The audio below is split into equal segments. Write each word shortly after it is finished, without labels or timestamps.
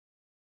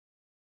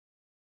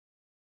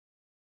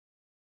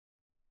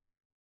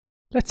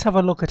Let's have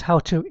a look at how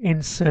to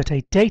insert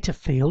a data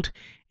field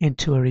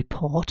into a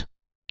report.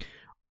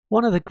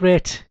 One of the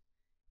great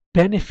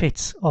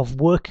benefits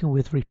of working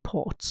with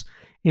reports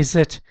is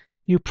that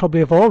you probably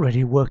have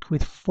already worked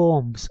with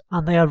forms,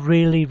 and they are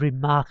really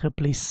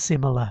remarkably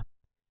similar.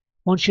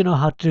 Once you know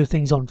how to do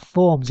things on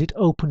forms, it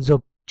opens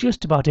up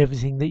just about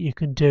everything that you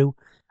can do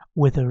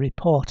with a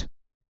report.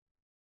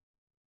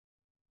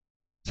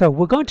 So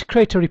we're going to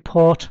create a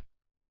report.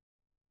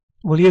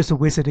 We'll use the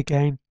wizard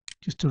again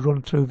just to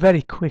run through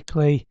very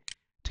quickly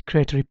to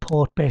create a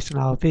report based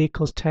on our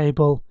vehicles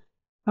table,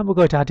 and we're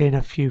going to add in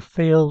a few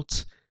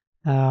fields.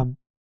 I'm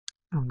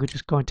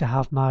just going to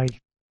have my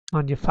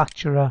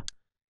manufacturer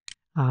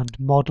and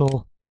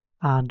model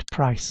and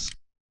price,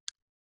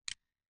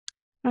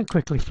 and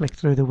quickly flick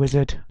through the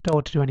wizard. Don't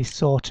want to do any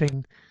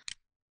sorting.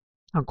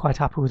 I'm quite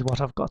happy with what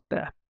I've got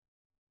there.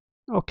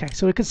 Okay,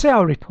 so we can see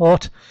our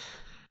report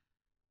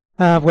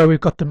where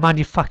we've got the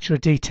manufacturer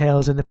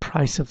details and the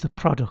price of the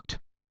product.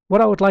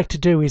 What I would like to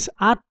do is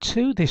add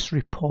to this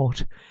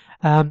report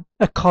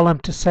a column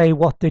to say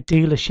what the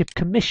dealership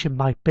commission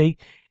might be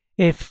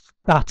if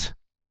that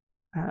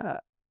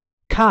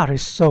car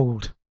is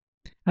sold,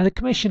 and the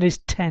commission is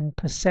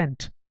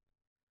 10%.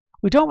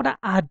 We don't want to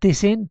add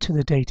this into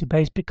the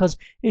database because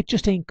it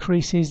just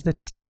increases the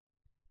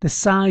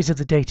size of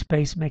the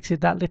database, makes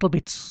it that little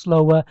bit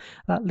slower,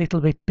 that little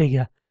bit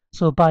bigger.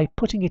 So by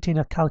putting it in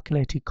a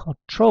calculated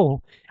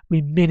control,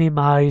 we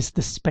minimize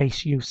the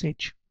space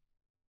usage.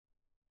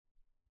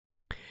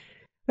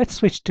 Let's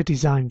switch to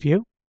design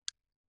view.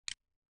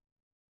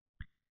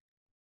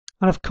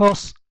 And of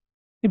course,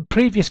 in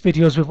previous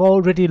videos, we've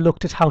already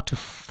looked at how to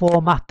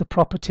format the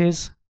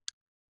properties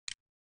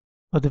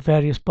of the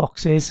various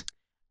boxes.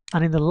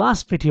 And in the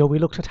last video, we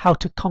looked at how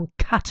to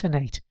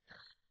concatenate.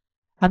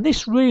 And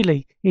this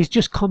really is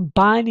just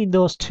combining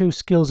those two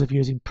skills of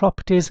using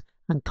properties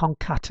and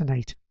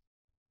concatenate.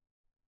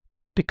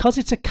 Because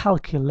it's a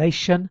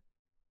calculation,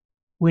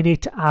 we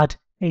need to add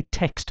a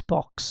text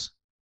box.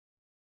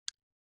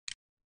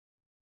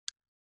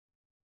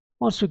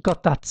 Once we've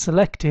got that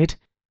selected,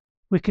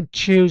 we can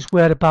choose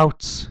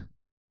whereabouts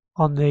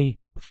on the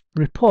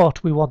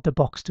report we want the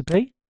box to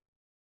be,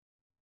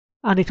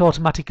 and it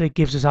automatically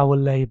gives us our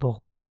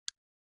label.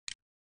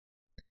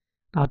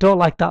 Now I don't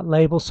like that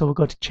label, so we're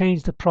going to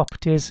change the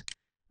properties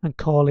and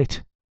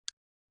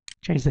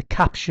change the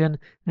caption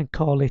and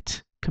call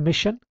it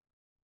commission.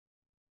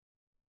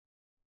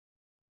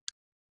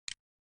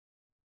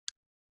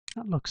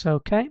 That looks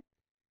okay.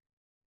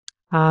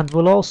 And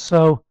we'll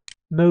also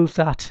move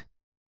that.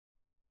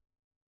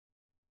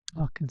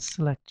 I can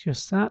select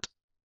just that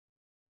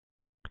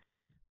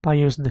by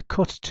using the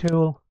cut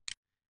tool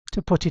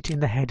to put it in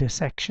the header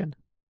section.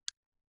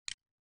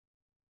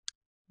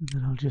 And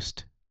then I'll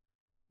just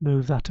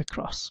move that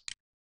across.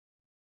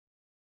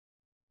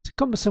 It's a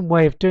cumbersome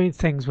way of doing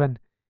things when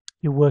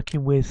you're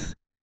working with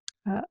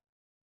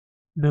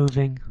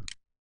moving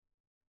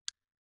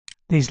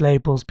these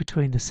labels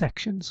between the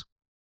sections.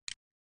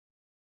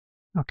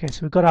 Okay,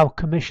 so we've got our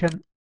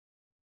commission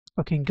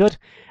looking good,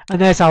 and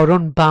there's our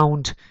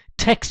unbound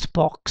text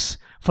box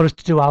for us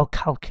to do our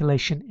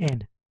calculation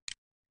in.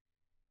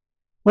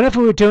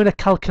 Whenever we're doing a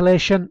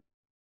calculation,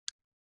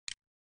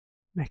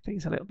 make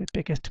things a little bit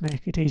bigger to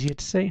make it easier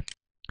to see.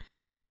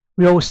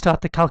 We always start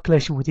the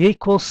calculation with the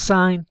equals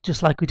sign,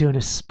 just like we do in a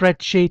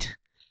spreadsheet.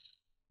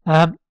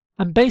 And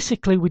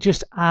basically we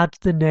just add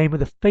the name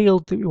of the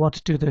field that we want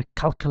to do the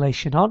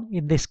calculation on,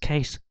 in this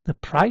case the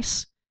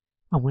price.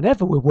 And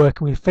whenever we're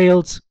working with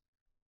fields,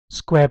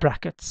 square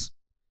brackets.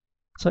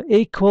 So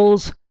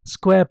equals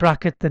square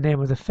bracket the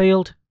name of the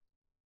field.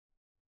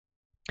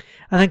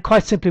 And then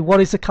quite simply,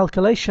 what is the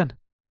calculation?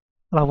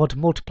 Well, I want to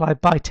multiply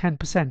by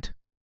 10%.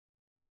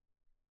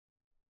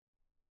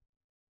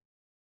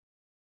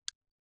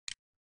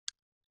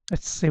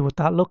 Let's see what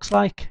that looks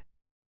like.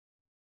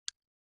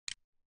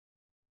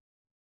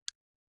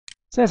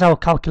 So there's our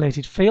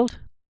calculated field.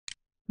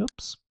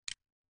 Oops.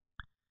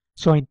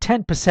 Showing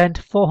 10%,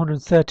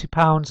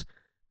 £430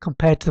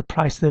 compared to the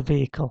price of the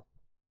vehicle.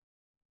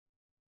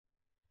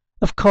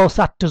 Of course,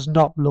 that does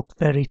not look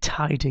very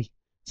tidy.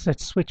 So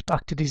let's switch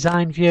back to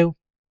design view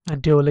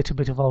and do a little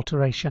bit of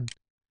alteration.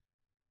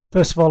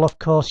 First of all, of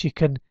course, you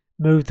can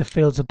move the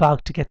fields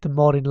about to get them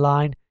more in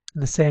line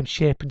and the same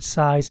shape and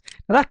size.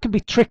 Now that can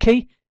be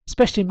tricky,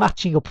 especially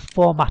matching up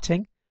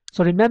formatting.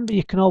 So remember,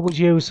 you can always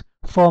use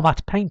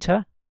Format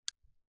Painter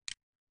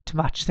to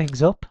match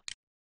things up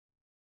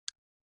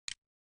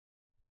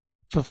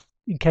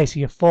in case of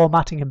your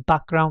formatting and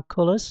background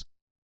colors.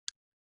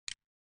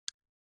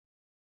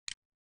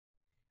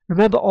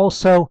 Remember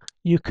also,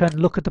 you can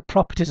look at the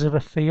properties of a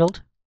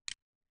field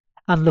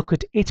and look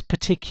at its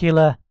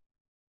particular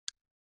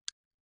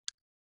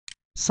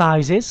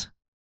sizes,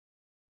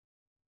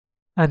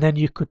 and then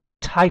you could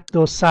type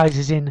those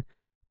sizes in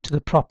to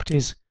the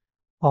properties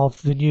of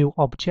the new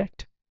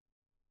object.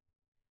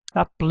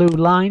 That blue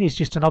line is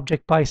just an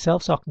object by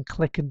itself, so I can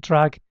click and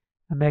drag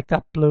and make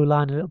that blue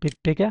line a little bit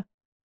bigger.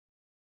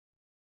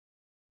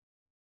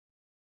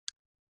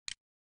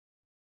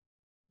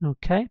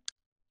 Okay,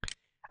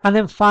 And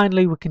then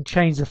finally we can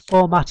change the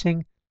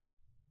formatting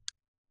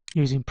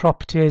using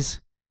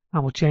properties,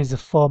 and we'll change the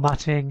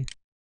formatting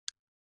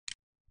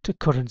to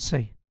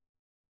currency.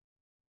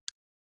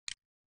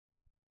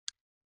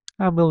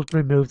 And we'll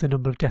remove the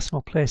number of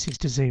decimal places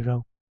to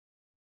 0.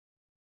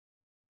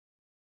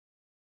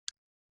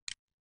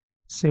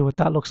 See what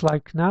that looks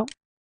like now.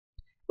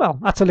 Well,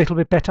 that's a little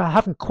bit better. I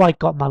haven't quite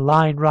got my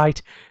line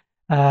right,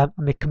 and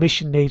the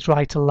commission needs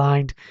right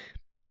aligned.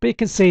 But you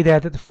can see there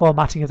that the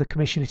formatting of the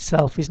commission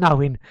itself is now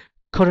in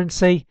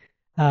currency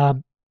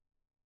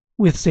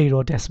with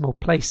 0 decimal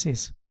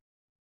places.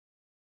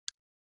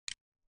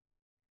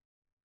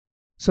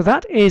 So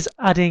that is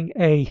adding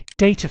a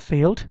data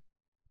field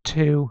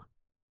to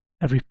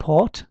a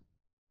report.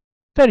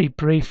 Very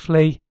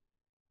briefly,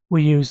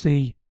 we use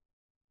the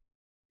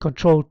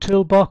control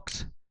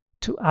toolbox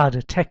to add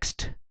a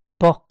text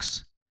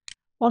box.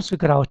 Once we've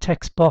got our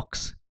text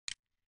box,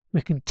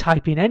 we can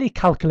type in any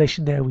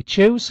calculation there we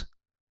choose,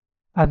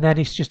 and then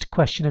it's just a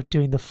question of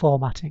doing the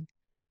formatting.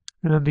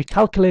 Remember,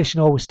 calculation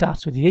always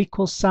starts with the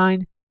equals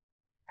sign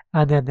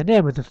and then the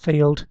name of the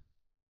field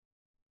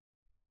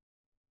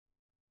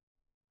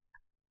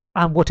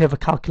and whatever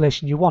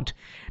calculation you want.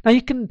 Now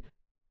you can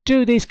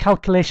do these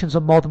calculations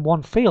on more than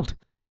one field.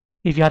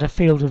 If you had a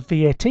field of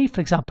VAT,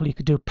 for example, you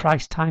could do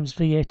price times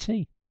VAT.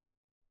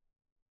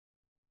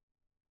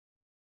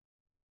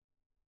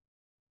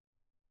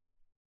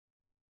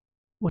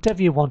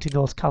 Whatever you want in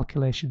those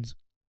calculations.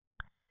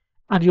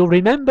 And you'll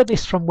remember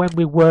this from when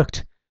we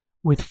worked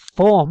with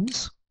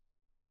forms.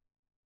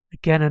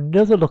 Again,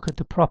 another look at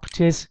the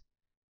properties,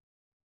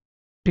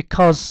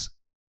 because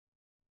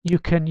you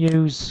can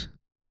use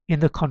in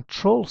the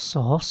control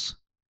source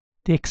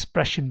the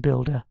expression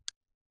builder.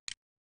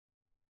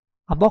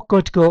 I'm not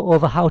going to go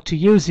over how to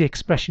use the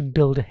expression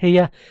builder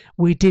here.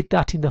 We did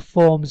that in the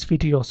forms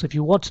video. So if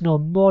you want to know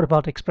more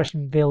about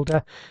expression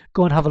builder,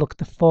 go and have a look at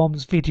the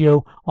forms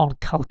video on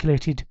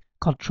calculated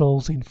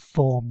controls in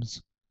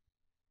forms.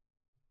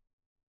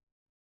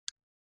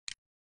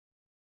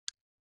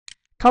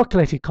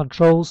 Calculated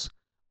controls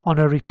on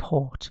a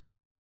report.